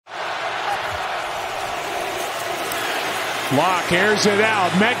Locke airs it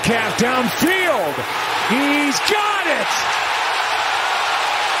out. Metcalf downfield. He's got it!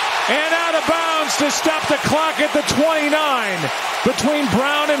 And out of bounds to stop the clock at the 29 between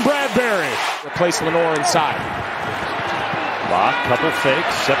Brown and Bradbury. Replace Lenore inside. Locke, couple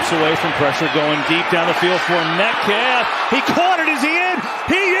fakes, steps away from pressure, going deep down the field for Metcalf. He caught it. Is he in?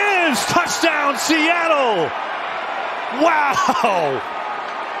 He is! Touchdown, Seattle! Wow!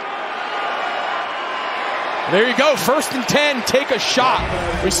 There you go, 1st and 10, take a shot.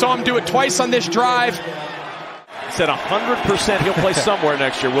 We saw him do it twice on this drive. Said 100% he'll play somewhere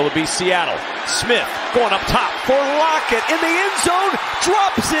next year. Will it be Seattle? Smith going up top for Lockett in the end zone,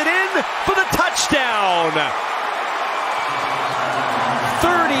 drops it in for the touchdown.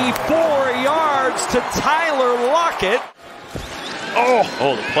 34 yards to Tyler Lockett. Oh,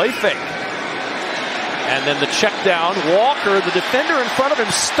 the play fake. And then the check down. Walker, the defender in front of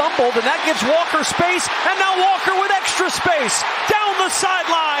him, stumbled, and that gives Walker space. And now Walker with extra space. Down the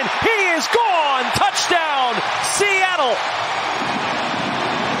sideline. He is gone. Touchdown, Seattle.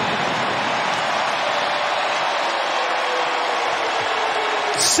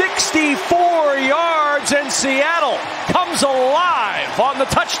 "64 yards, and Seattle comes alive on the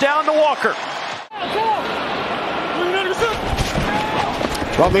touchdown to Walker."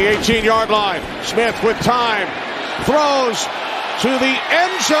 From the 18-yard line, Smith with time, throws to the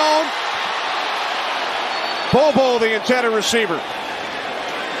end zone. Bobo, the intended receiver.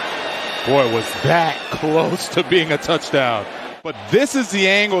 Boy, was that close to being a touchdown. But this is the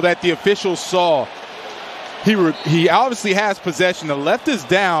angle that the officials saw. He obviously has possession. The left is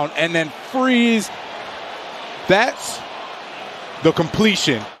down and then freeze. That's the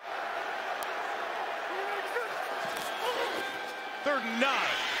completion. 3rd and 9.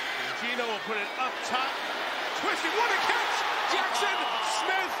 Gino will put it up top. Twisting, what a catch! Jackson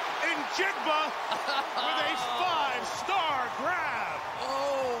Smith and Jigba with a 5-star grab.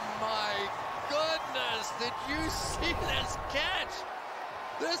 Oh my goodness, did you see this catch?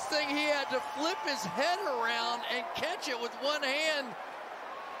 This thing, he had to flip his head around and catch it with one hand.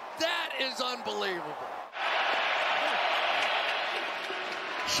 That is unbelievable.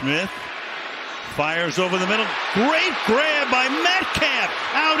 Smith fires over the middle. Great grab by Metcalf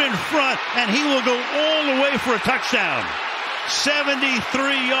out in front, and he will go all the way for a touchdown.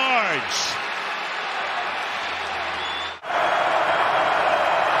 73 yards.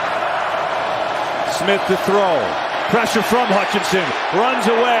 Smith to throw. Pressure from Hutchinson. Runs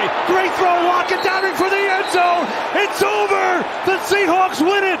away. Great throw. Lockett down in for the end zone. It's over. The Seahawks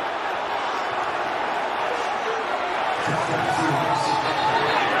win it.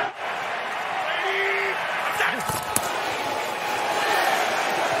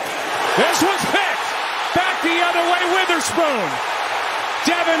 This one's picked. Back the other way, Witherspoon.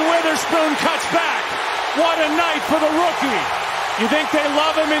 Devin Witherspoon cuts back. What a night for the rookie. You think they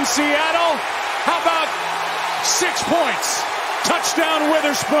love him in Seattle? How about 6 points? Touchdown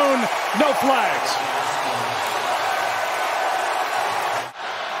Witherspoon, no flags.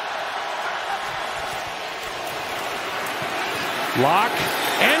 Locke,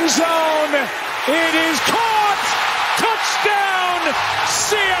 end zone. It is caught. Touchdown,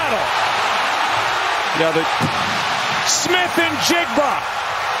 Seattle. Smith and Jigba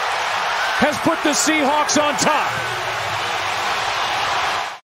has put the Seahawks on top.